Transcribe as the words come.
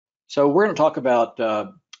So we're going to talk about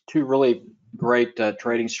two really great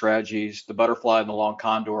trading strategies, the butterfly and the long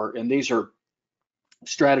condor. And these are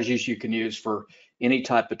strategies you can use for any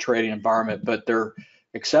type of trading environment, but they're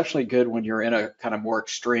exceptionally good when you're in a kind of more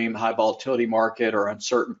extreme high volatility market or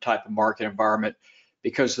uncertain type of market environment,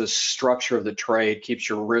 because the structure of the trade keeps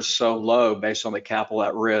your risk so low based on the capital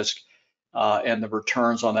at risk, and the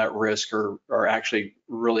returns on that risk are actually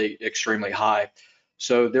really extremely high.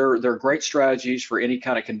 So they're great strategies for any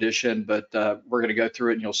kind of condition, but we're going to go through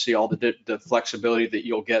it and you'll see all the flexibility that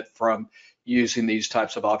you'll get from using these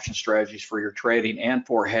types of option strategies for your trading and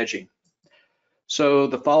for hedging. So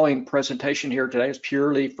the following presentation here today is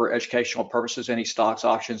purely for educational purposes. Any stocks,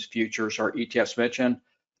 options, futures, or ETFs mentioned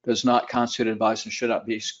does not constitute advice and should not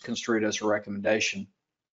be construed as a recommendation.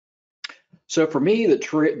 So for me,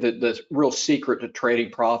 the real secret to trading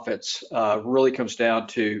profits really comes down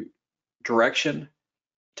to direction,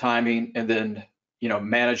 timing, and then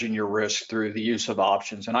managing your risk through the use of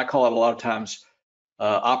options. And I call it a lot of times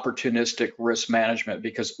opportunistic risk management,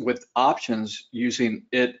 because with options, using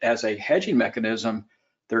it as a hedging mechanism,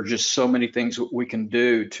 there are just so many things we can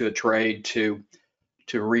do to a trade to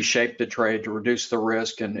reshape the trade, to reduce the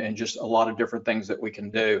risk, and just a lot of different things that we can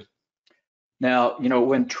do. Now,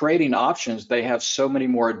 when trading options, they have so many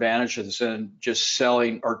more advantages than just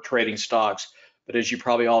selling or trading stocks. But as you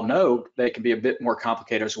probably all know, they can be a bit more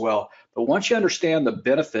complicated as well. But once you understand the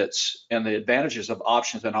benefits and the advantages of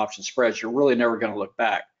options and option spreads, you're really never going to look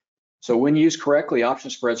back. So when used correctly, option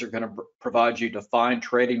spreads are going to provide you defined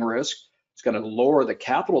trading risk. It's going to lower the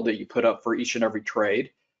capital that you put up for each and every trade,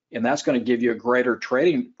 and that's going to give you a greater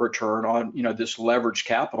trading return on this leveraged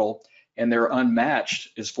capital, and they're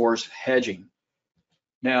unmatched as far as hedging.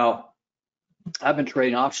 Now, I've been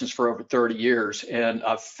trading options for over 30 years, and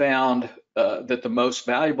I've found that the most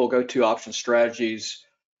valuable go-to option strategies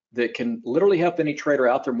that can literally help any trader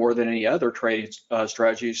out there more than any other trading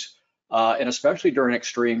strategies, and especially during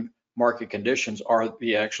extreme market conditions, are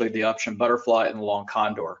actually the option butterfly and the long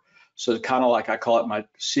condor. So kind of like I call it my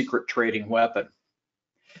secret trading weapon.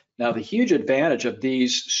 Now, the huge advantage of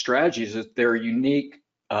these strategies is their unique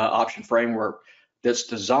option framework that's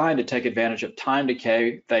designed to take advantage of time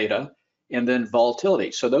decay, theta, and then volatility.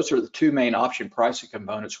 So those are the two main option pricing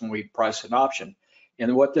components when we price an option.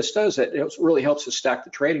 And what this does, it really helps to stack the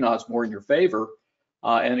trading odds more in your favor,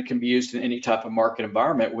 and it can be used in any type of market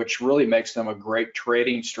environment, which really makes them a great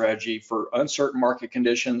trading strategy for uncertain market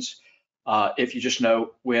conditions, if you just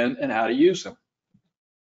know when and how to use them.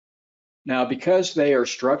 Now, because they are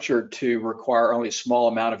structured to require only a small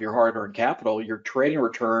amount of your hard-earned capital, your trading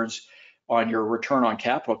returns on your return on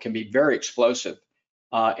capital can be very explosive.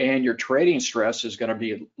 And your trading stress is going to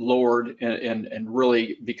be lowered and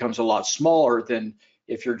really becomes a lot smaller than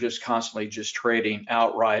if you're just constantly just trading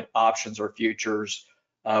outright options or futures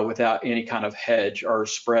without any kind of hedge or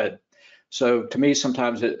spread. So to me,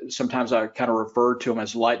 sometimes I kind of refer to them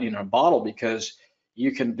as lightning in a bottle, because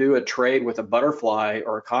you can do a trade with a butterfly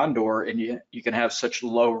or a condor, and you can have such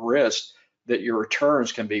low risk that your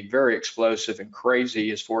returns can be very explosive and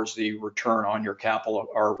crazy as far as the return on your capital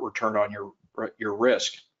or return on your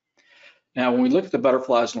risk. Now, when we look at the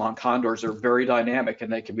butterflies and long condors, they're very dynamic,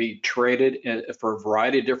 and they can be traded for a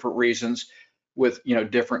variety of different reasons with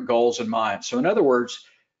different goals in mind. So in other words,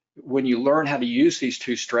 when you learn how to use these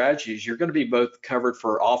two strategies, you're going to be both covered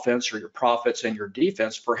for offense or your profits and your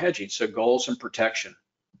defense for hedging, so goals and protection.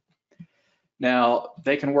 Now,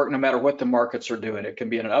 they can work no matter what the markets are doing. It can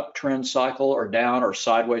be an uptrend cycle or down or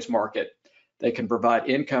sideways market. They can provide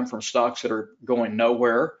income from stocks that are going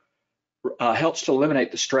nowhere. Helps to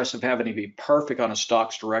eliminate the stress of having to be perfect on a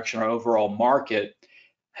stock's direction or overall market.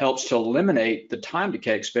 Helps to eliminate the time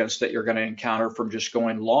decay expense that you're going to encounter from just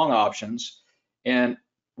going long options, and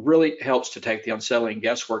really helps to take the unsettling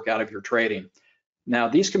guesswork out of your trading. Now,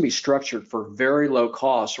 these can be structured for very low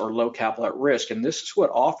cost or low capital at risk, and this is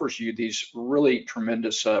what offers you these really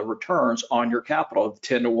tremendous returns on your capital of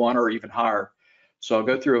 10 to 1 or even higher. So I'll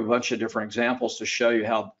go through a bunch of different examples to show you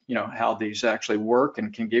how these actually work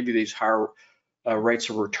and can give you these higher rates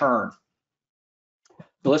of return.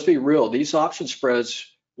 But let's be real, these option spreads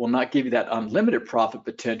will not give you that unlimited profit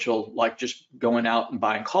potential like just going out and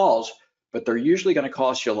buying calls, but they're usually going to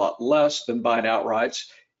cost you a lot less than buying outrights,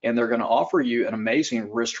 and they're going to offer you an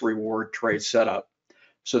amazing risk-reward trade setup.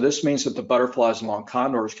 So this means that the butterflies and long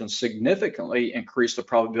condors can significantly increase the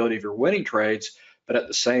probability of your winning trades, but at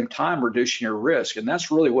the same time reducing your risk. And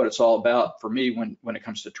that's really what it's all about for me when it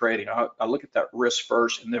comes to trading. I look at that risk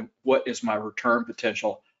first, and then what is my return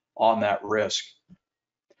potential on that risk.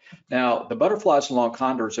 Now, the butterflies and long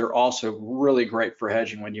condors are also really great for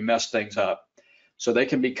hedging when you mess things up. So they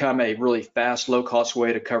can become a really fast, low-cost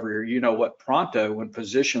way to cover your you-know-what pronto when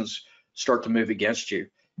positions start to move against you.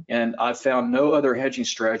 And I've found no other hedging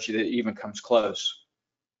strategy that even comes close.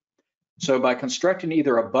 So by constructing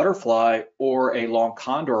either a butterfly or a long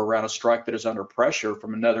condor around a strike that is under pressure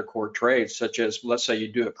from another core trade, such as, let's say you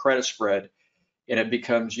do a credit spread and it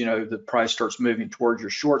becomes, the price starts moving towards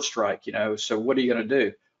your short strike, so what are you going to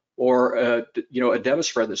do? Or, a debit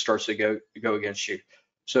spread that starts to go against you.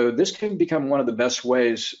 So this can become one of the best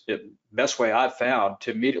way I've found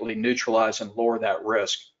to immediately neutralize and lower that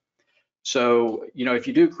risk. So, if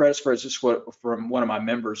you do credit spreads, this is what from one of my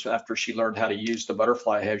members after she learned how to use the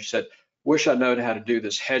butterfly hedge, she said, wish I'd known how to do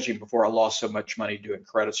this hedging before I lost so much money doing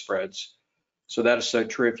credit spreads. So that is so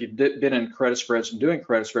true. If you've been in credit spreads and doing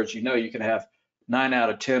credit spreads, you can have 9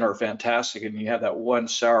 out of 10 are fantastic, and you have that one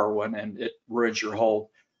sour one and it ruins your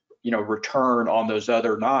whole, return on those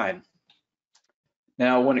other 9.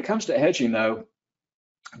 Now, when it comes to hedging though,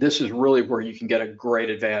 this is really where you can get a great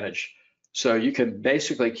advantage. So you can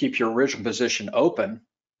basically keep your original position open,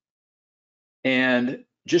 and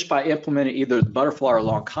just by implementing either the butterfly or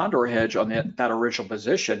long condor hedge on that original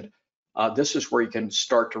position, this is where you can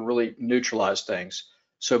start to really neutralize things.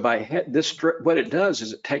 So by this, what it does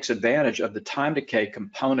is it takes advantage of the time decay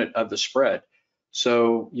component of the spread.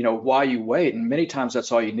 So, while you wait, and many times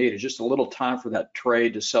that's all you need is just a little time for that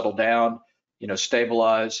trade to settle down,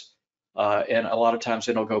 stabilize, and a lot of times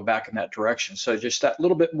it'll go back in that direction. So just that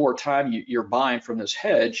little bit more time you're buying from this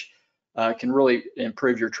hedge can really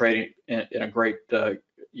improve your trading in a great, to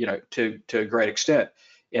a great extent.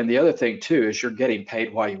 And the other thing too is you're getting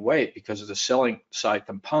paid while you wait because of the selling side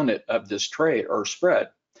component of this trade or spread.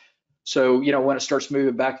 So, when it starts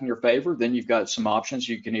moving back in your favor, then you've got some options.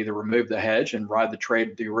 You can either remove the hedge and ride the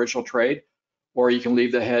trade, the original trade, or you can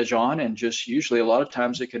leave the hedge on and just usually a lot of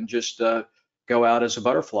times it can just go out as a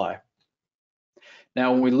butterfly.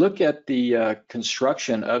 Now, when we look at the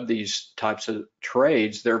construction of these types of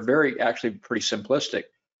trades, they're actually pretty simplistic.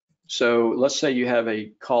 So let's say you have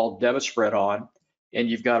a call debit spread on and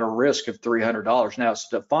you've got a risk of $300. Now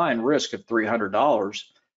it's a defined risk of $300,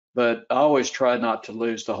 but I always try not to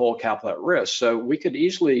lose the whole capital at risk. So we could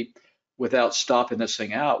easily, without stopping this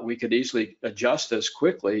thing out, we could easily adjust this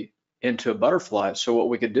quickly into a butterfly. So what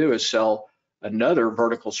we could do is sell another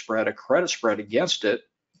vertical spread, a credit spread against it,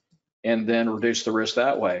 and then reduce the risk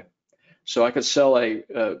that way. So I could sell a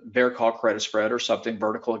bear call credit spread or something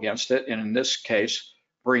vertical against it, and in this case,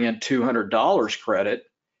 bring in $200 credit,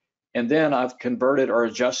 and then I've converted or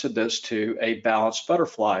adjusted this to a balanced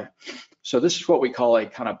butterfly. So this is what we call a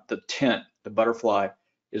kind of the tent. The butterfly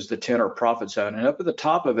is the tent or profit zone, and up at the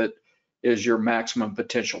top of it is your maximum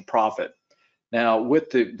potential profit. Now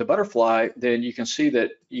with the butterfly, then you can see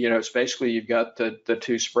that, it's basically you've got the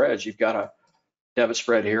two spreads. You've got a debit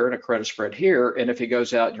spread here and a credit spread here, and if it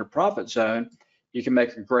goes out in your profit zone, you can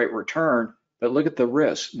make a great return, but look at the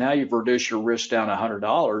risk. Now you've reduced your risk down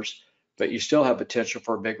 $100, but you still have potential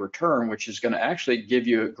for a big return, which is going to actually give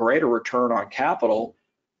you a greater return on capital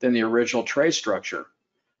than the original trade structure.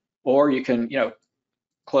 Or you can,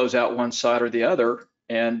 close out one side or the other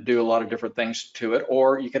and do a lot of different things to it,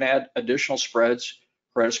 or you can add additional spreads,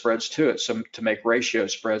 credit spreads to it, to make ratio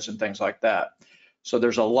spreads and things like that. So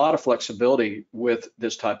there's a lot of flexibility with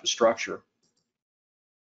this type of structure.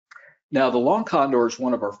 Now the long condor is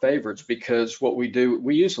one of our favorites because what we do,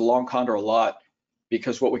 we use the long condor a lot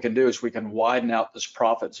because what we can do is we can widen out this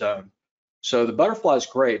profit zone. So the butterfly is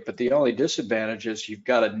great, but the only disadvantage is you've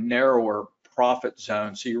got a narrower profit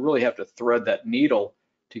zone. So you really have to thread that needle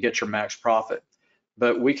to get your max profit.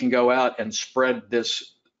 But we can go out and spread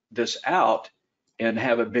this out and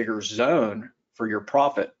have a bigger zone for your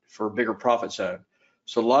profit, for a bigger profit zone.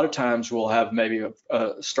 So a lot of times we'll have maybe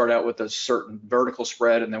start out with a certain vertical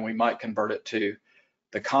spread, and then we might convert it to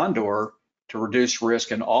the condor to reduce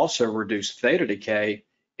risk and also reduce theta decay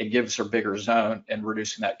and give us a bigger zone and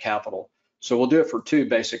reducing that capital. So we'll do it for two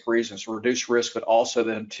basic reasons: reduce risk, but also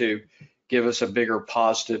then to give us a bigger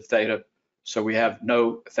positive theta, so we have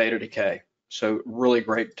no theta decay. So really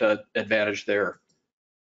great advantage there.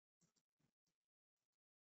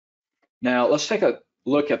 Now let's take a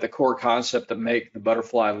look at the core concept that make the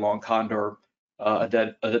butterfly and long condor a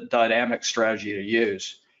dynamic strategy to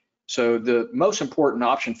use. So the most important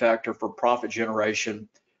option factor for profit generation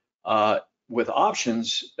with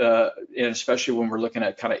options, and especially when we're looking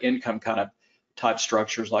at kind of income kind of type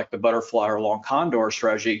structures like the butterfly or long condor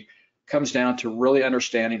strategy, comes down to really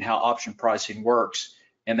understanding how option pricing works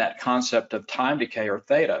and that concept of time decay or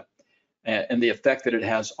theta and the effect that it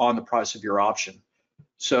has on the price of your option.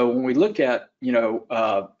 So when we look at,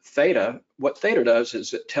 theta, what theta does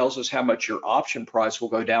is it tells us how much your option price will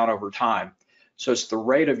go down over time. So it's the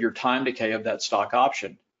rate of your time decay of that stock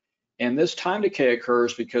option. And this time decay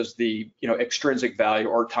occurs because the extrinsic value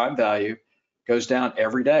or time value goes down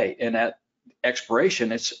every day. And at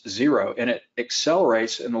expiration, it's zero. And it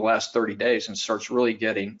accelerates in the last 30 days and starts really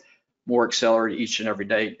getting more accelerated each and every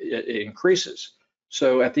day. It increases.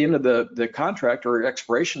 So at the end of the contract or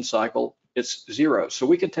expiration cycle, it's zero. So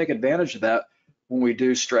we can take advantage of that when we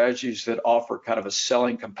do strategies that offer kind of a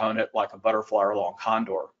selling component like a butterfly or long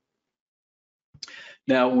condor.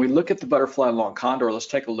 Now, when we look at the butterfly and long condor, let's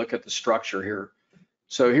take a look at the structure here.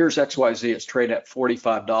 So here's XYZ, it's trading at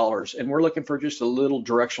 $45, and we're looking for just a little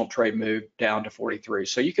directional trade move down to 43.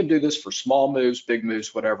 So you can do this for small moves, big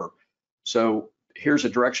moves, whatever. So here's a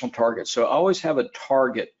directional target. So always have a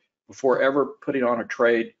target before ever putting on a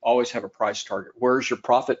trade, always have a price target. Where's your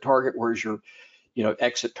profit target? Where's your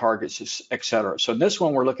exit targets, et cetera. So in this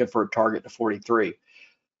one, we're looking for a target to 43.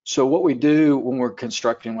 So what we do when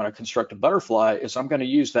I construct a butterfly is I'm going to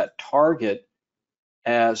use that target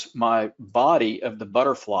as my body of the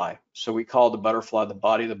butterfly. So we call the butterfly the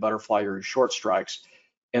body of the butterfly or your short strikes.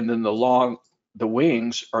 And then the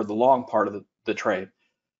wings are the long part of the trade.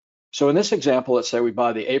 So in this example, let's say we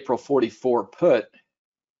buy the April 44 put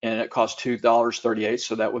and it costs $2.38.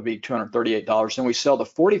 So that would be $238. Then we sell the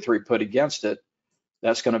 43 put against it.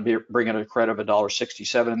 That's going to be bringing a credit of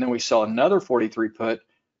 $1.67. And then we sell another 43 put,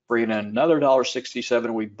 bringing in another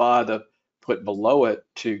 $1.67. We buy the put below it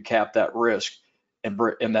to cap that risk,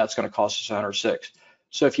 and that's going to cost us $106.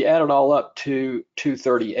 So if you add it all up to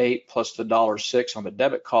 $238 plus the $1.06 on the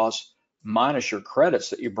debit cost minus your credits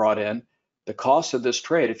that you brought in, the cost of this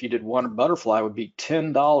trade, if you did one butterfly, would be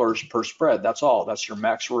 $10 per spread. That's all. That's your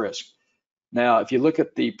max risk. Now, if you look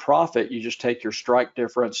at the profit, you just take your strike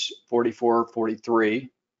difference, 44.43,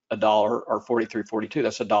 $1, or 43.42,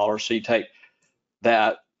 that's $1. So you take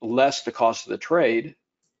that less the cost of the trade,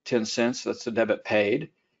 10 cents, that's the debit paid.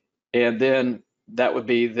 And then that would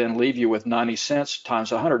be then leave you with 90 cents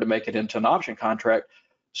times 100 to make it into an option contract.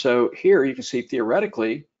 So here you can see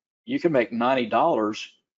theoretically, you can make $90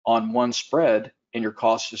 on one spread and your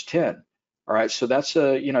cost is 10. All right, so that's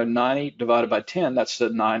 90 divided by 10, that's a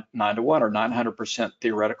 9 to 1 or 900%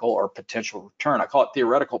 theoretical or potential return. I call it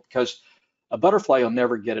theoretical because a butterfly, you'll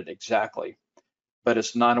never get it exactly, but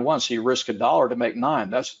it's 9 to 1, so you risk $1 to make 9.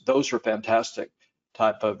 Those are fantastic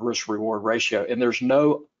type of risk reward ratio, and there's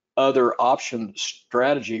no other option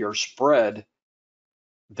strategy or spread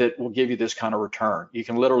that will give you this kind of return. You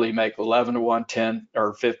can literally make 11 to 1, 10,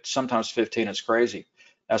 or 15, sometimes 15. It's crazy.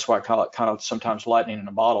 That's why I call it kind of sometimes lightning in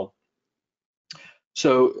a bottle.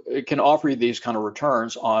 So it can offer you these kind of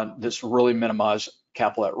returns on this really minimized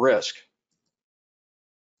capital at risk.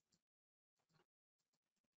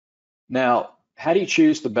 Now, how do you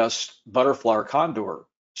choose the best butterfly or condor?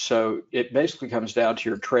 So it basically comes down to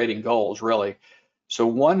your trading goals, really. So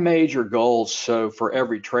one major goal, so for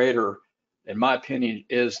every trader, in my opinion,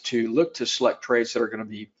 is to look to select trades that are going to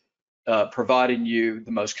be providing you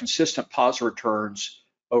the most consistent positive returns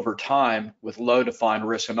over time with low defined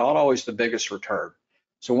risk and not always the biggest return.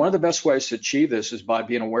 So one of the best ways to achieve this is by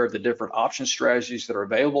being aware of the different option strategies that are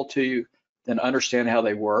available to you, then understand how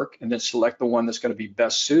they work, and then select the one that's going to be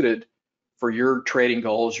best suited for your trading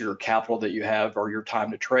goals, your capital that you have, or your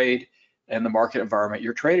time to trade, and the market environment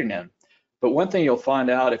you're trading in. But one thing you'll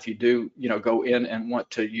find out if you do, go in and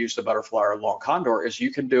want to use the butterfly or long condor is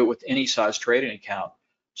you can do it with any size trading account.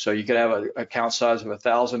 So you could have an account size of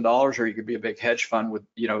 $1,000, or you could be a big hedge fund with,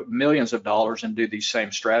 millions of dollars and do these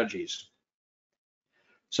same strategies.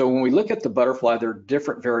 So when we look at the butterfly, there are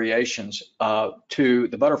different variations to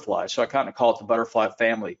the butterfly. So I kind of call it the butterfly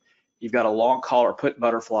family. You've got a long call or put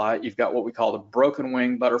butterfly. You've got what we call the broken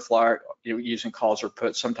wing butterfly, using calls or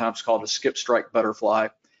puts, sometimes called a skip strike butterfly.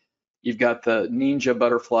 You've got the ninja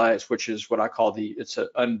butterflies, which is what I call it's an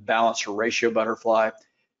unbalanced or ratio butterfly.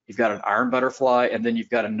 You've got an iron butterfly, and then you've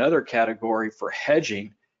got another category for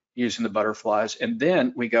hedging using the butterflies. And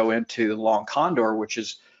then we go into the long condor, which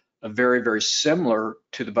is a very, very similar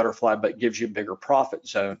to the butterfly, but gives you a bigger profit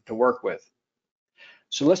zone to work with.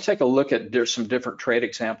 So let's take a look at some different trade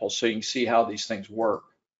examples so you can see how these things work.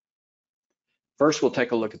 First, we'll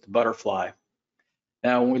take a look at the butterfly.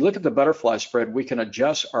 Now, when we look at the butterfly spread, we can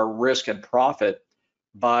adjust our risk and profit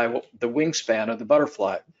by the wingspan of the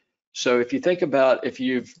butterfly. So if you think about if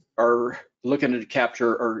you are looking to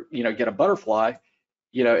capture or get a butterfly,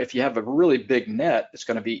 if you have a really big net, it's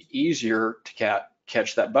going to be easier to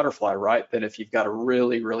catch that butterfly, right, than if you've got a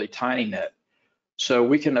really, really tiny net. So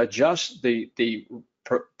we can adjust the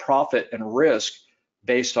profit and risk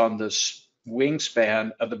based on this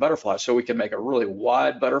wingspan of the butterfly. So we can make a really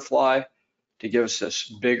wide butterfly to give us this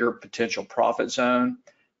bigger potential profit zone.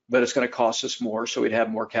 but it's going to cost us more, so we'd have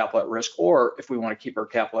more capital at risk. Or if we want to keep our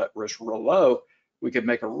capital at risk real low, we could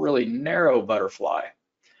make a really narrow butterfly.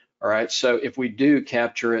 All right, so if we do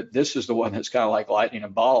capture it, this is the one that's kind of like lightning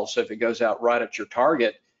and balls. So if it goes out right at your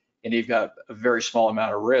target and you've got a very small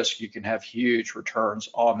amount of risk, you can have huge returns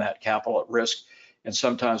on that capital at risk. And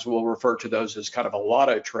sometimes we'll refer to those as kind of a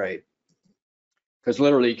lotto trade, because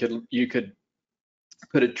literally you could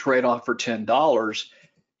put a trade on for $10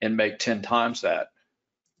 and make 10 times that.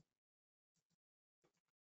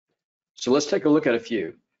 So let's take a look at a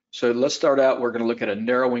few. So let's start out, we're going to look at a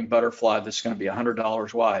narrowing butterfly that's going to be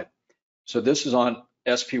 $100 wide. So this is on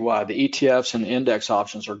SPY. The ETFs and index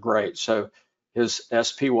options are great. So here's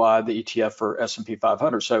SPY, the ETF for S&P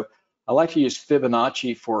 500. So I like to use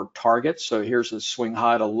Fibonacci for targets. So here's a swing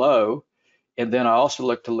high to low. And then I also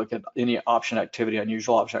look at any option activity,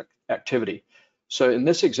 unusual option activity. So in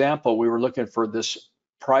this example, we were looking for this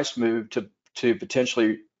price move to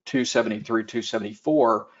potentially 273,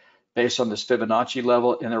 274 based on this Fibonacci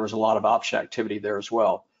level, and there was a lot of option activity there as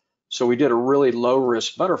well. So we did a really low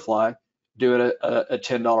risk butterfly, doing a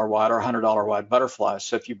 $10 wide or $100 wide butterfly.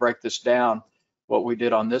 So if you break this down, what we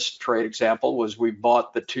did on this trade example was we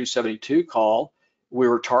bought the 272 call. We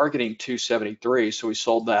were targeting 273, so we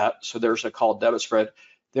sold that. So there's a call debit spread.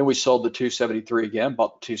 Then we sold the 273 again,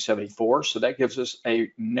 bought the 274. So that gives us a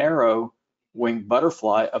narrow wing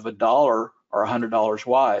butterfly of $1 or $100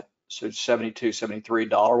 wide. So $72,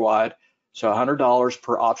 $73 wide. So $100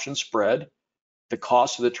 per option spread. The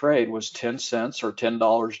cost of the trade was 10 cents or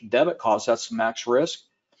 $10 debit cost. That's max risk.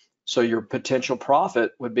 So your potential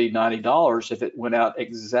profit would be $90 if it went out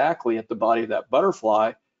exactly at the body of that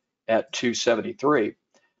butterfly at 273.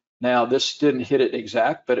 Now this didn't hit it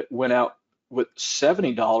exact, but it went out with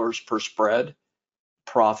 $70 per spread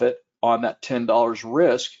profit on that $10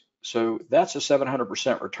 risk. So that's a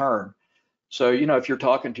 700% return. So, you know, if you're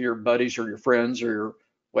talking to your buddies or your friends or your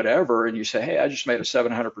whatever, and you say, hey, I just made a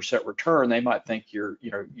 700% return, they might think you're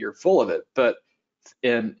full of it. But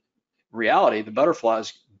in reality, the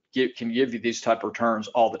butterflies can give you these type of returns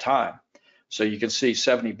all the time. So you can see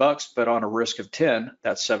 $70, but on a risk of 10,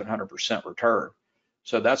 that's 700% return.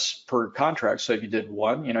 So that's per contract. So if you did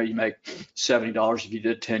one, you know, you make $70. If you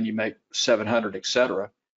did 10, you make 700,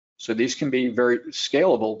 etc. So these can be very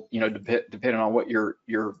scalable, you know, depending on what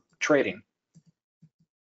you're trading.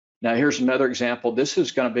 Now here's another example. This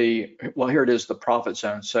is going to be, well, here it is, the profit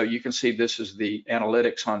zone. So you can see this is the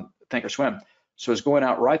analytics on Thinkorswim. So it's going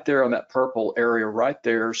out right there on that purple area right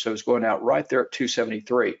there. So it's going out right there at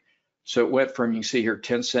 273. So it went from, you can see here,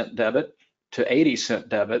 10 cent debit to 80 cent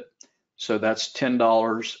debit. So that's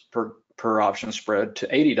 $10 per option spread to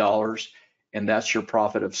 $80. And that's your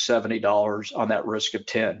profit of $70 on that risk of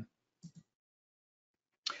 10.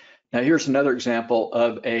 Now here's another example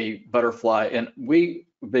of a butterfly, and we've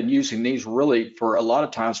been using these really for a lot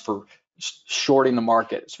of times for shorting the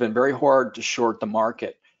market. It's been very hard to short the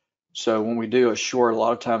market. So when we do a short, a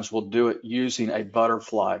lot of times we'll do it using a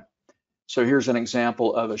butterfly. So here's an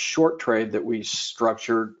example of a short trade that we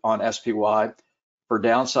structured on SPY for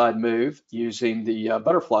downside move using the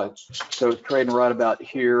butterfly. So it's trading right about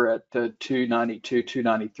here at 292,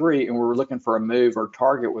 293, and we were looking for a move. Our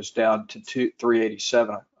target was down to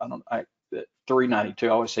 387. 392. I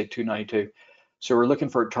always say 292. So we're looking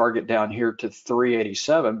for a target down here to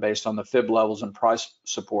 387 based on the fib levels and price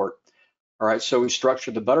support. All right, so we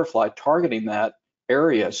structured the butterfly targeting that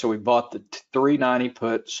area. So we bought the 390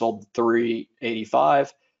 put, sold the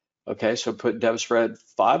 385. Okay, so put debit spread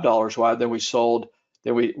 $5 wide. Then we sold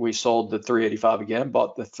the 385 again,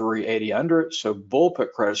 bought the 380 under it. So bull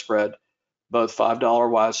put credit spread, both $5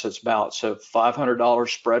 wide. So it's about $500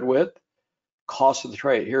 spread width. Cost of the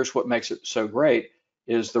trade. Here's what makes it so great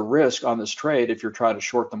is the risk on this trade. If you're trying to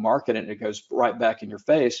short the market and it goes right back in your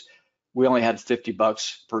face, we only had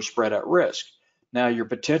 $50 per spread at risk. Now your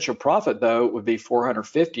potential profit though would be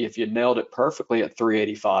 $450 if you nailed it perfectly at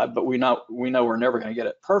 385, but we know we're never going to get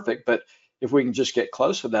it perfect, but if we can just get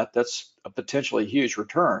close to that, that's a potentially huge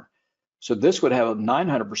return. So this would have a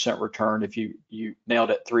 900% return if you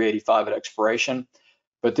nailed it 385 at expiration.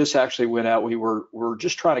 But this actually went out. We're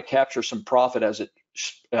just trying to capture some profit as it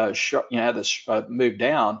had this move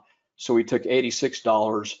down. So we took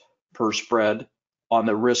 $86 per spread on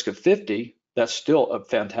the risk of 50. That's still a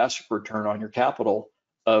fantastic return on your capital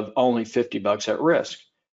of only $50 at risk.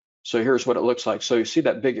 So here's what it looks like. So you see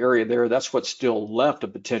that big area there, that's what's still left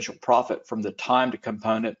of potential profit from the time to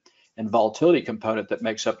component and volatility component that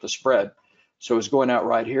makes up the spread. So it's going out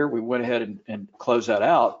right here. We went ahead and closed that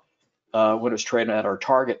out when it was trading at our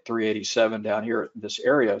target 387 down here in this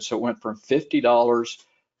area. So it went from $50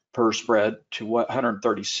 per spread to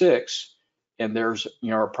 $136. and there's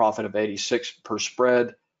a profit of 86 per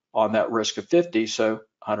spread on that risk of 50, so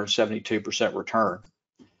 172% return.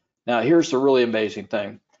 Now here's the really amazing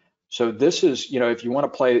thing. So this is, if you want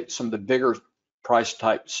to play some of the bigger price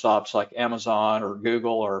type stops like Amazon or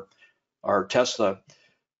Google or Tesla,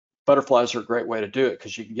 butterflies are a great way to do it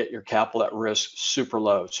because you can get your capital at risk super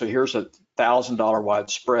low. So here's a $1,000 wide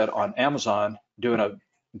spread on Amazon doing a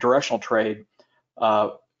directional trade,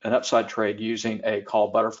 an upside trade using a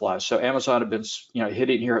call butterfly. So Amazon had been,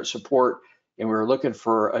 hitting here at support, and we were looking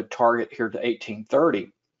for a target here to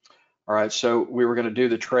 1830. All right, so we were going to do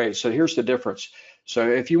the trade. So here's the difference. So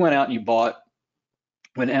if you went out and you bought,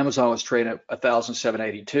 when Amazon was trading at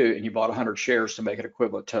 1,782 and you bought 100 shares to make it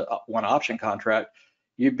equivalent to one option contract,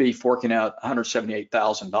 you'd be forking out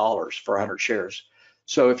 $178,000 for 100 shares.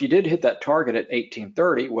 So if you did hit that target at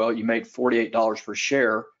 1830, well, you made $48 per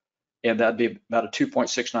share, and that'd be about a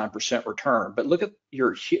 2.69% return. But look at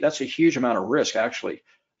that's a huge amount of risk, actually,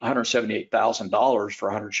 $178,000 for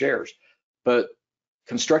 100 shares. But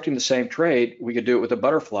constructing the same trade, we could do it with a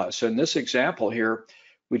butterfly. So in this example here,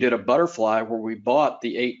 we did a butterfly where we bought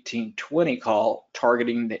the 1820 call,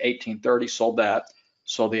 targeting the 1830, sold that,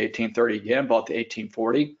 sold the 1830 again, bought the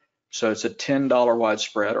 1840. So it's a $10 wide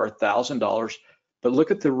spread, or $1,000. But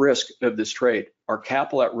look at the risk of this trade. Our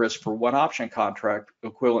capital at risk for one option contract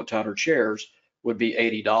equivalent to 100 shares would be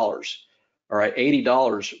 $80. All right,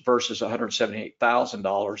 $80 versus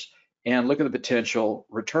 $178,000. And look at the potential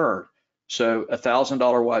return. So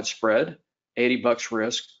 $1,000 wide spread, $80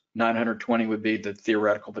 risk, 920 would be the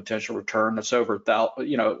theoretical potential return. That's over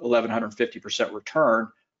 1,150% return.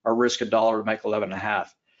 Our risk $1 would make 11.5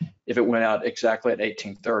 if it went out exactly at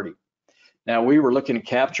 1830. Now we were looking to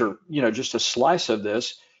capture, just a slice of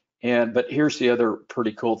this, but here's the other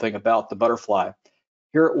pretty cool thing about the butterfly.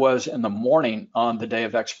 Here it was in the morning on the day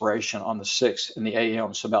of expiration on the 6th in the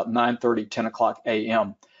AM, so about 9:30, 10 o'clock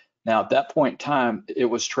AM. Now at that point in time, it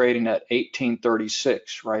was trading at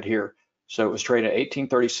 1836 right here. So it was trading at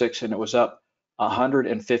 1836 and it was up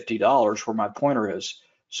 $150 where my pointer is.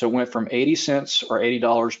 So it went from 80 cents or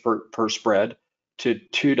 $80 per spread to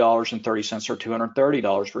 $2.30 or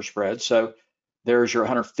 $230 per spread. So there's your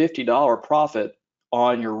 $150 profit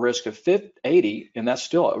on your risk of 80, and that's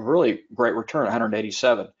still a really great return,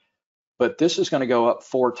 187. But this is going to go up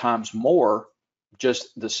 4 times more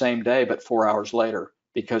just the same day, but 4 hours later,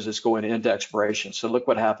 because it's going into expiration. So look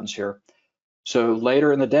what happens here. So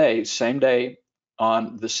later in the day, same day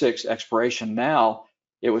on the 6th expiration, now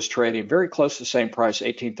it was trading very close to the same price,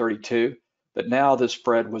 1832, but now the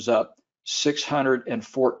spread was up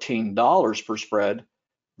 $614 per spread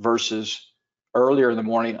versus earlier in the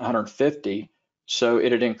morning, 150. So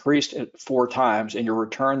it had increased 4 times, and your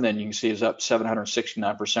return then you can see is up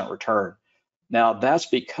 769% return. Now that's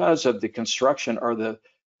because of the construction or the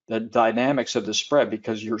dynamics of the spread,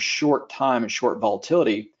 because you're short time and short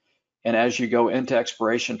volatility. And as you go into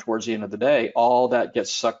expiration towards the end of the day, all that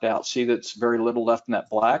gets sucked out. See, that's very little left in that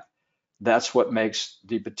black. That's what makes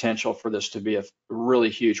the potential for this to be a really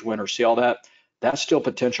huge winner. See all that? That's still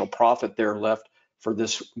potential profit there left for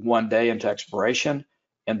this one day into expiration.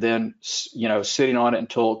 And then, sitting on it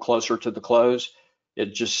until closer to the close,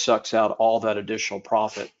 it just sucks out all that additional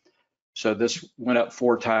profit. So this went up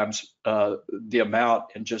 4 times the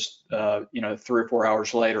amount in just 3 or 4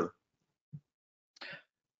 hours later.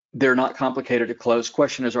 They're not complicated to close.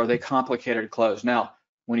 Question is, are they complicated to close? Now,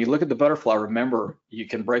 when you look at the butterfly, remember, you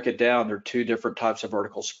can break it down. There are 2 different types of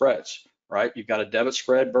vertical spreads, right? You've got a debit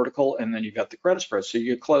spread vertical, and then you've got the credit spread. So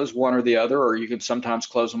you can close one or the other, or you can sometimes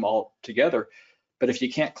close them all together. But if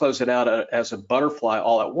you can't close it out as a butterfly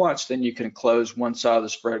all at once, then you can close one side of the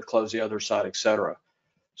spread, close the other side, etc.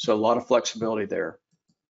 So a lot of flexibility there.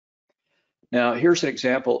 Now, here's an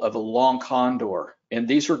example of a long condor. And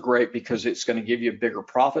these are great because it's going to give you a bigger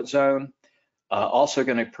profit zone. Also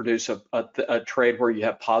going to produce a trade where you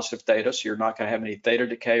have positive theta, so you're not going to have any theta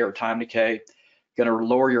decay or time decay. Going to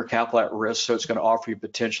lower your capital at risk, so it's going to offer you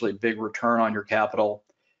potentially a big return on your capital,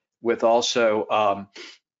 with also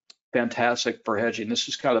fantastic for hedging. This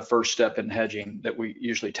is kind of the first step in hedging that we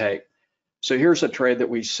usually take. So here's a trade that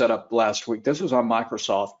we set up last week. This was on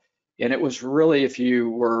Microsoft, and it was really, if you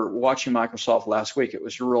were watching Microsoft last week, it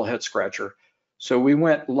was a real head scratcher. So we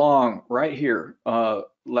went long right here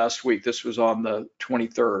last week. This was on the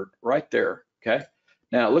 23rd, right there, okay?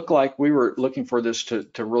 Now, it looked like we were looking for this to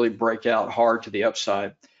really break out hard to the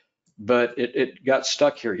upside, but it got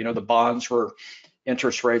stuck here. The bonds were,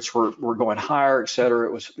 interest rates were going higher, et cetera.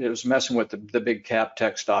 It was messing with the big cap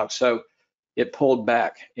tech stocks. So it pulled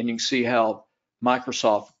back, and you can see how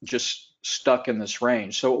Microsoft just stuck in this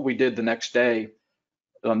range. So what we did the next day,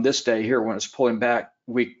 on this day here, when it's pulling back,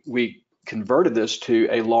 we converted this to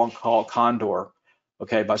a long call condor,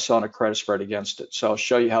 okay, by selling a credit spread against it. So I'll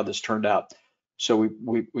show you how this turned out. So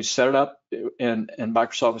we set it up, and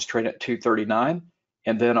Microsoft was trading at 239,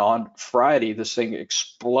 and then on Friday this thing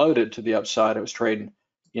exploded to the upside. It was trading,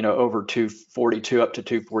 over 242 up to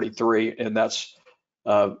 243, and that's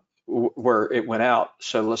where it went out.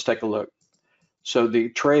 So let's take a look. So the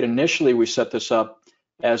trade, initially we set this up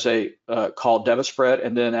as a call debit spread,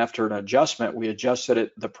 and then after an adjustment, we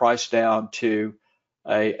adjusted the price down to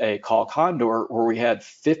a call condor where we had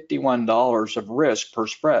 $51 of risk per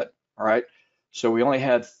spread. All right, so we only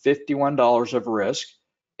had $51 of risk,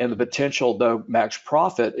 and the potential, though, max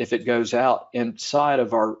profit, if it goes out inside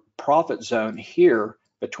of our profit zone here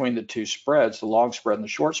between the two spreads, the long spread and the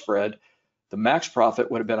short spread, the max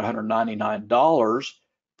profit would have been $199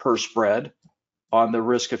 per spread on the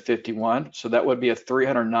risk of 51. So that would be a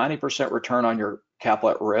 390% return on your capital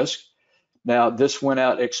at risk. Now this went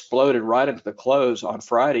out, exploded right into the close on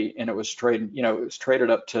Friday, and it was trading, it was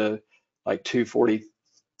traded up to like 240,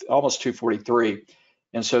 almost 243.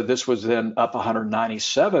 And so this was then up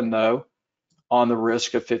 197 though on the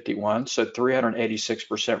risk of 51, so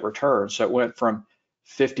 386% return. So it went from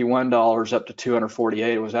 $51 up to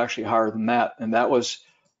 248. It was actually higher than that, and that was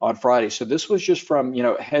on Friday. So this was just from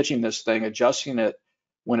hedging this thing, adjusting it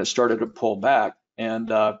when it started to pull back, and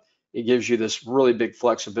it gives you this really big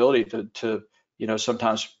flexibility to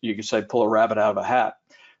sometimes you could say pull a rabbit out of a hat.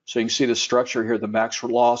 So you can see the structure here. The max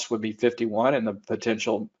loss would be 51, and the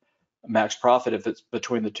potential max profit, if it's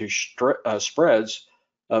between the two spreads,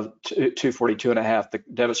 of 242.5, the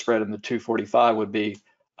debit spread and the 245 would be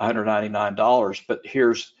 $199. But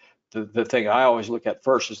here's the thing I always look at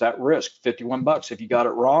first is that risk, 51 bucks. If you got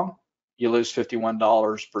it wrong, you lose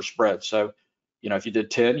 $51 per spread. So, if you did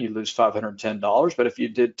 10, you lose $510. But if you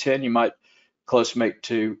did 10, you might close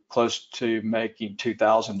to making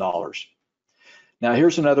 $2,000. Now,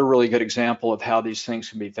 here's another really good example of how these things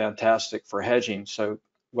can be fantastic for hedging. So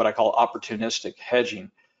what I call opportunistic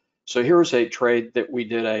hedging. So here's a trade that we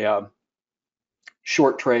did, a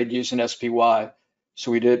short trade using SPY.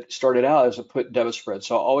 So we started out as a put debit spread.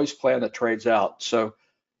 So I always plan the trades out. So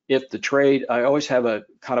if the trade, I always have a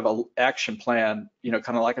kind of an action plan,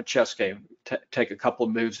 kind of like a chess game, take a couple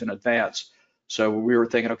of moves in advance. So we were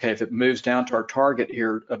thinking, okay, if it moves down to our target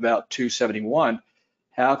here about 271,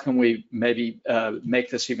 how can we maybe make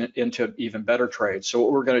this into an even better trade? So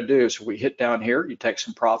what we're going to do is we hit down here, you take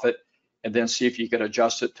some profit, and then see if you can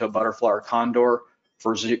adjust it to a butterfly or condor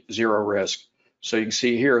for zero risk. So you can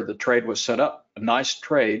see here the trade was set up, a nice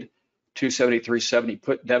trade, 273.70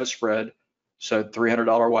 put debit spread, so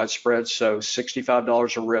 $300 wide spread, so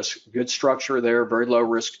 $65 of risk. Good structure there, very low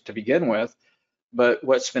risk to begin with. But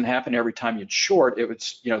what's been happening every time you'd short, it would,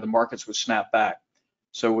 the markets would snap back.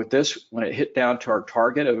 So with this, when it hit down to our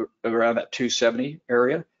target of around that 270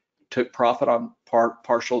 area, took profit on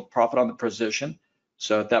partial profit on the position.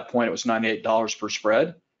 So at that point, it was $98 per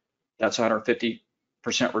spread. That's 150%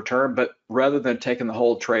 return. But rather than taking the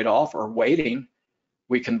whole trade off or waiting,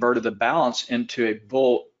 we converted the balance into a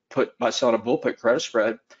bull put by selling a bull put credit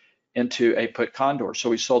spread into a put condor. So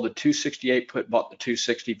we sold the 268 put, bought the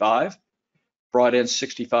 265, brought in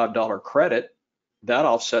 $65 credit. That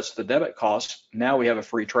offsets the debit costs. Now we have a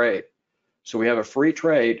free trade. So we have a free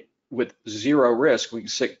trade with zero risk. We can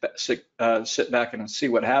sit back and see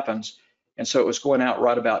what happens. And so it was going out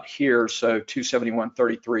right about here, so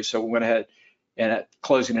 271.33. So we went ahead and at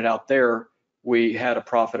closing it out there, we had a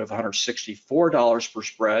profit of $164 per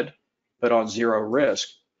spread, but on zero risk.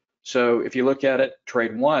 So if you look at it,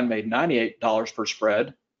 trade one made $98 per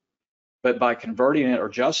spread, but by converting it or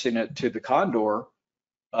adjusting it to the condor,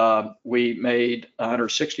 we made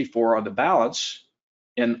 $164 on the balance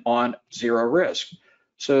and on zero risk.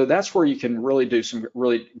 So that's where you can really do some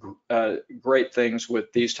really great things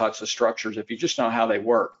with these types of structures if you just know how they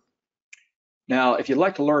work. Now, if you'd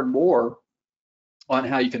like to learn more on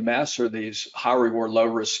how you can master these high reward, low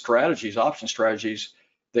risk strategies, option strategies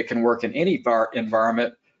that can work in any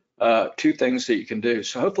environment, two things that you can do.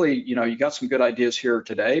 So hopefully, you got some good ideas here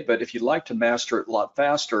today, but if you'd like to master it a lot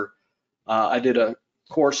faster, I did a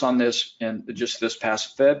course on this in just this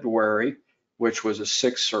past February, which was a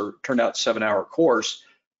turned out 7-hour course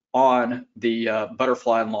on the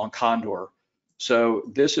butterfly and long condor. So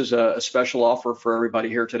this is a special offer for everybody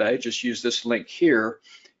here today. Just use this link here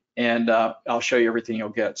and I'll show you everything you'll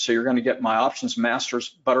get. So you're going to get my Options Masters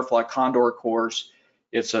Butterfly Condor course.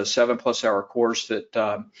 It's a 7+ hour course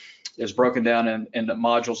that is broken down into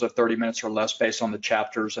modules of 30 minutes or less based on the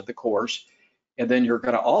chapters of the course. And then you're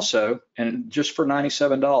going to also, and just for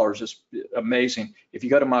 $97, it's amazing. If you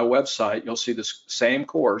go to my website, you'll see this same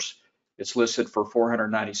course. It's listed for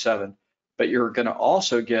 $497. but you're going to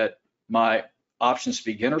also get my Options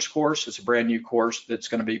Beginners course. It's a brand new course that's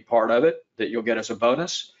going to be part of it that you'll get as a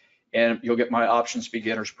bonus, and you'll get my Options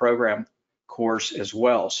Beginners program course as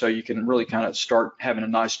well. So you can really kind of start having a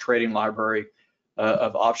nice trading library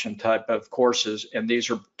of option type of courses, and these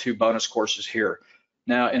are 2 bonus courses here.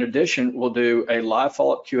 Now, in addition, we'll do a live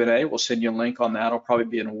follow-up Q&A. We'll send you a link on that. It'll probably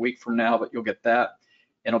be in a week from now, but you'll get that.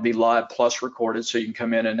 And it'll be live plus recorded, so you can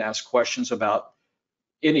come in and ask questions about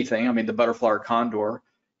anything. I mean, the butterfly or condor.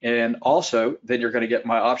 And also, then you're going to get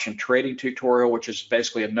my option trading tutorial, which is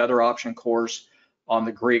basically another option course on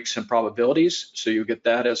the Greeks and probabilities. So you'll get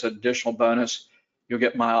that as an additional bonus. You'll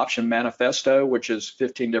get my option manifesto, which is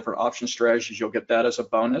 15 different option strategies. You'll get that as a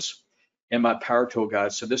bonus. And my power tool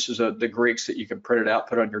guide. So this is the Greeks that you can print it out,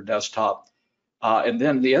 put on your desktop. And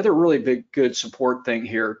then the other really big, good support thing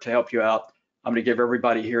here to help you out, I'm going to give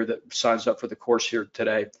everybody here that signs up for the course here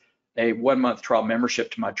today a 1-month trial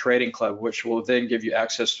membership to my trading club, which will then give you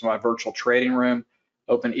access to my virtual trading room,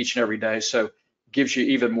 open each and every day. So gives you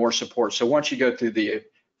even more support. So once you go through the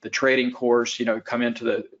trading course, you know, come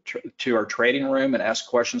into to our trading room and ask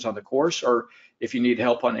questions on the course, or if you need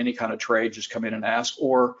help on any kind of trade, just come in and ask,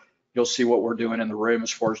 or you'll see what we're doing in the room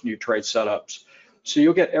as far as new trade setups. So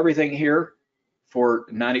you'll get everything here for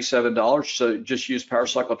 $97. So just use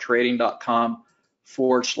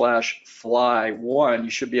powercycletrading.com/fly1. You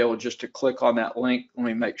should be able just to click on that link. Let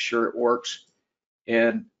me make sure it works.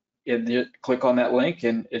 And click on that link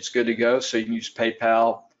and it's good to go. So you can use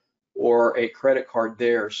PayPal or a credit card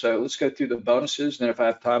there. So let's go through the bonuses. And if I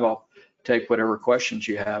have time, I'll take whatever questions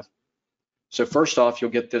you have. So first off,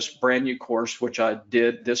 you'll get this brand new course, which I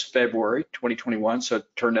did this February 2021. So it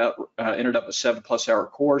turned out, ended up a 7+ hour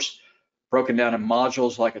course, broken down in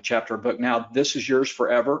modules like a chapter book. Now, this is yours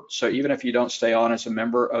forever. So even if you don't stay on as a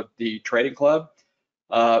member of the trading club,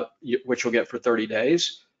 which you'll get for 30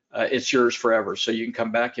 days, it's yours forever. So you can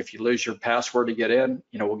come back if you lose your password to get in,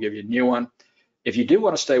 you know, we'll give you a new one. If you do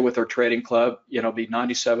want to stay with our trading club, you know, it'll be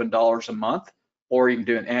 $97 a month, or you can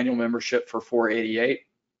do an annual membership for $488.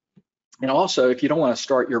 And also, if you don't want to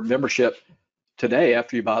start your membership today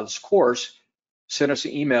after you buy this course, send us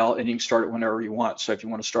an email and you can start it whenever you want. So if you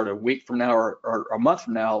want to start a week from now or a month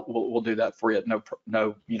from now, we'll do that for you at no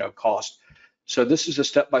cost. So this is a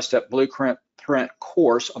step-by-step blueprint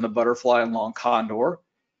course on the butterfly and long condor.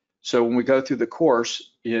 So when we go through the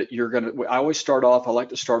course, I always start off, I like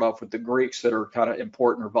to start off with the Greeks that are kind of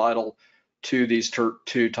important or vital to these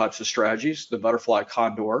 2 types of strategies, the butterfly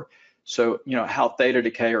condor. So, you know, how theta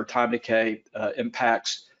decay or time decay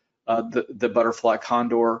impacts the butterfly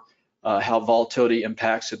condor, how volatility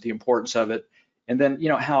impacts it, the importance of it, and then, you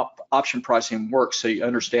know, how option pricing works, so you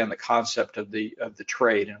understand the concept of the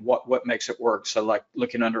trade and what makes it work. So like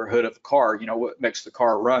looking under a hood of a car, you know, what makes the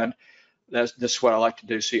car run. This is what I like to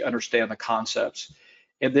do, so you understand the concepts.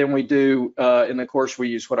 And then we do, in the course, we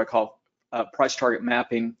use what I call price target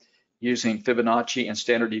mapping, using Fibonacci and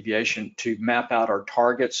standard deviation to map out our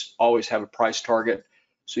targets, always have a price target.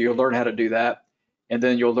 So you'll learn how to do that. And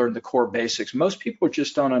then you'll learn the core basics. Most people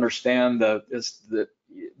just don't understand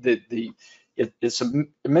it's a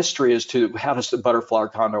mystery as to how does the butterfly or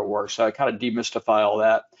condor work. So I kind of demystify all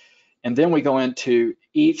that. And then we go into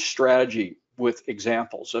each strategy with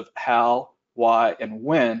examples of how, why, and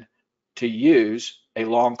when to use a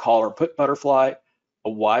long call or put butterfly, a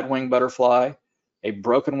wide wing butterfly, a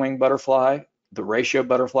broken wing butterfly, the ratio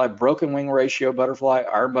butterfly, broken wing ratio butterfly,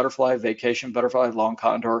 iron butterfly, vacation butterfly, long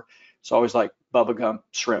condor. It's always like bubblegum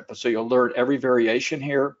shrimp. So you'll learn every variation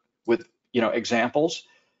here with, you know, examples.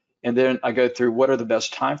 And then I go through what are the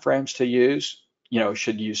best time frames to use, you know,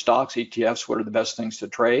 should you use stocks, ETFs, what are the best things to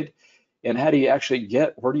trade? And how do you actually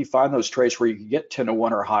where do you find those trades where you can get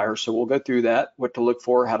 10-to-1 or higher? So we'll go through that, what to look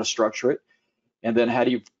for, how to structure it. And then how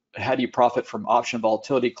do you profit from option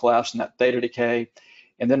volatility collapse and that theta decay?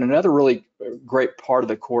 And then another really great part of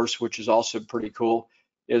the course, which is also pretty cool,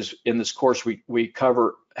 is in this course, we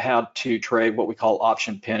cover how to trade what we call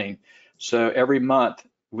option pinning. So every month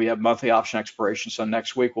we have monthly option expiration. So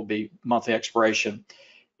next week will be monthly expiration.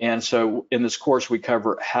 And so in this course, we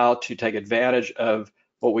cover how to take advantage of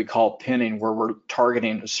what we call pinning, where we're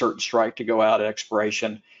targeting a certain strike to go out at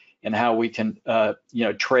expiration, and how we can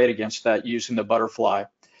trade against that using the butterfly.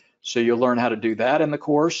 So you'll learn how to do that in the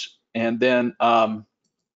course. And then the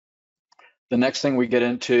next thing we get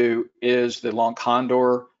into is the long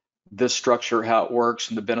condor, this structure, how it works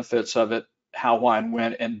and the benefits of it, how, why, and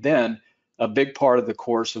when. And then a big part of the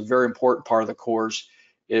course, a very important part of the course,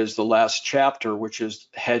 is the last chapter, which is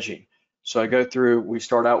hedging. So I go through, we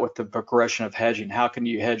start out with the progression of hedging. How can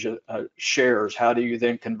you hedge shares? How do you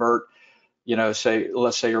then convert, you know,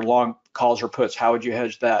 let's say your long calls or puts, how would you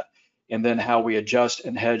hedge that? and then how we adjust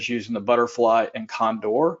and hedge using the butterfly and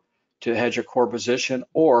condor to hedge a core position,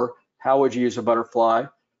 or how would you use a butterfly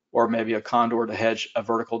or maybe a condor to hedge a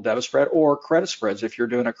vertical debit spread or credit spreads. If you're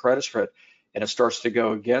doing a credit spread and it starts to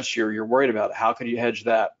go against you, you're worried about it, how can you hedge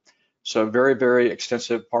that? So very, very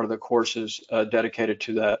extensive part of the course is dedicated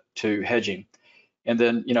to that, to hedging. And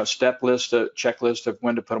then, step list, a checklist of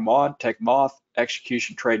when to put them on, take them off,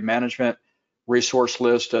 execution, trade management, resource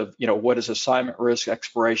list of, what is assignment risk,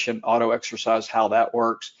 expiration, auto exercise, how that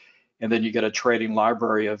works. And then you get a trading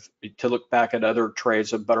library to look back at other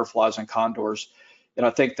trades of butterflies and condors. And I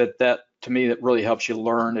think that to me, that really helps you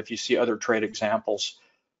learn if you see other trade examples.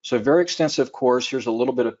 So very extensive course. Here's a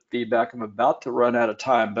little bit of feedback. I'm about to run out of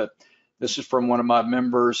time, but this is from one of my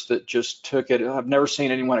members that just took it. I've never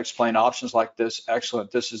seen anyone explain options like this.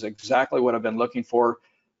 Excellent. This is exactly what I've been looking for.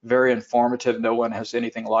 Very informative. No one has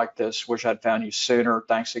anything like this. Wish I'd found you sooner.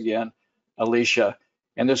 Thanks again, Alicia.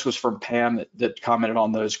 And this was from Pam that commented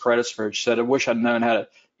on those credit spreads. She said, I wish I'd known how to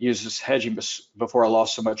use this hedging before I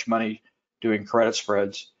lost so much money doing credit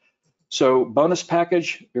spreads. So bonus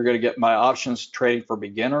package, you're going to get my options trading for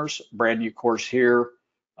beginners, brand new course here,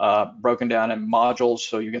 broken down in modules.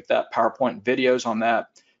 So you get that PowerPoint videos on that.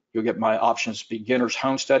 You'll get my options beginners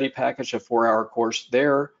home study package, a 4-hour course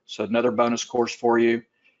there. So another bonus course for you.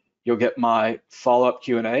 You'll get my follow-up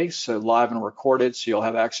Q&A, so live and recorded. So you'll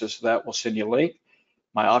have access to that. We'll send you a link.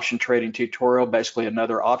 My option trading tutorial, basically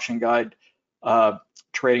another option guide,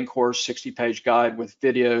 trading course, 60-page guide with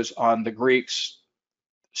videos on the Greeks,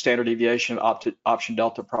 standard deviation, option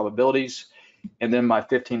delta probabilities, and then my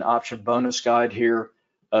 15 option bonus guide here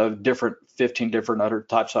of 15 different other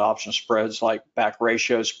types of option spreads like back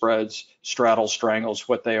ratio spreads, straddles, strangles,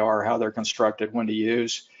 what they are, how they're constructed, when to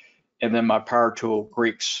use, and then my power tool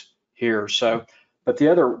Greeks here. So, but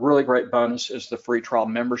the other really great bonus is the free trial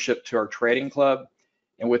membership to our trading club.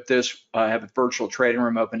 And with this, I have a virtual trading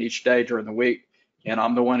room open each day during the week. And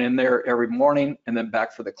I'm the one in there every morning and then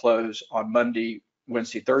back for the close on Monday,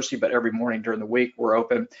 Wednesday, Thursday, but every morning during the week we're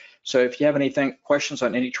open. So if you have anything, questions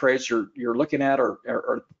on any trades you're looking at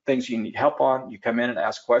or things you need help on, you come in and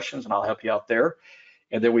ask questions and I'll help you out there.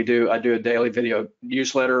 And then I do a daily video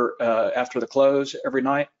newsletter after the close every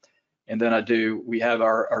night. And then we have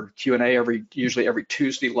our Q&A usually every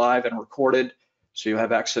Tuesday live and recorded. So you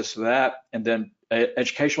have access to that. And then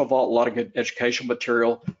Educational Vault, a lot of good educational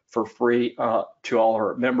material for free to all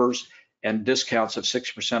our members, and discounts of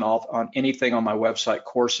 6% off on anything on my website,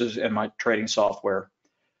 courses, and my trading software.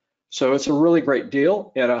 So it's a really great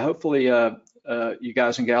deal, and hopefully you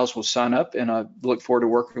guys and gals will sign up, and I look forward to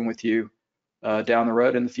working with you down the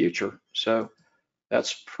road in the future. So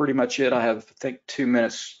that's pretty much it. I have, I think, 2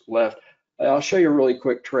 minutes left. I'll show you a really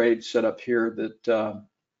quick trade setup here that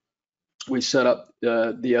we set up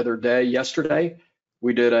the other day. Yesterday,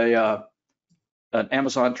 we did an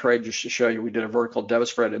Amazon trade just to show you. We did a vertical debit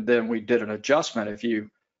spread, and then we did an adjustment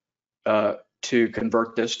to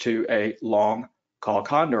convert this to a long call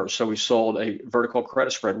condor. So we sold a vertical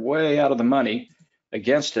credit spread way out of the money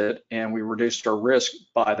against it, and we reduced our risk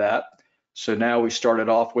by that. So now we started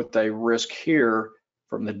off with a risk here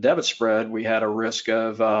from the debit spread. We had a risk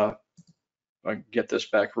of, I'll get this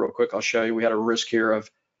back real quick, I'll show you. We had a risk here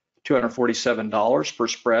of $247 per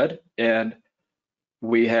spread, and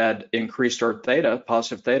we had increased our theta,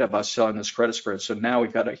 positive theta, by selling this credit spread. So now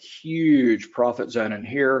we've got a huge profit zone in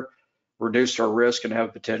here, reduced our risk, and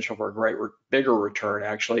have potential for a great bigger return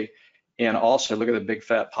actually. And also look at the big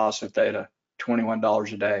fat positive theta,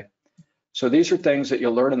 $21 a day. So these are things that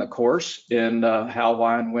you'll learn in the course in how,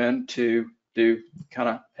 why, and when to do kind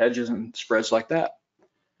of hedges and spreads like that.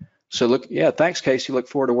 So thanks, Casey. Look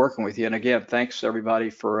forward to working with you. And again, thanks everybody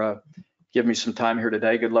for giving me some time here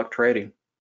today. Good luck trading.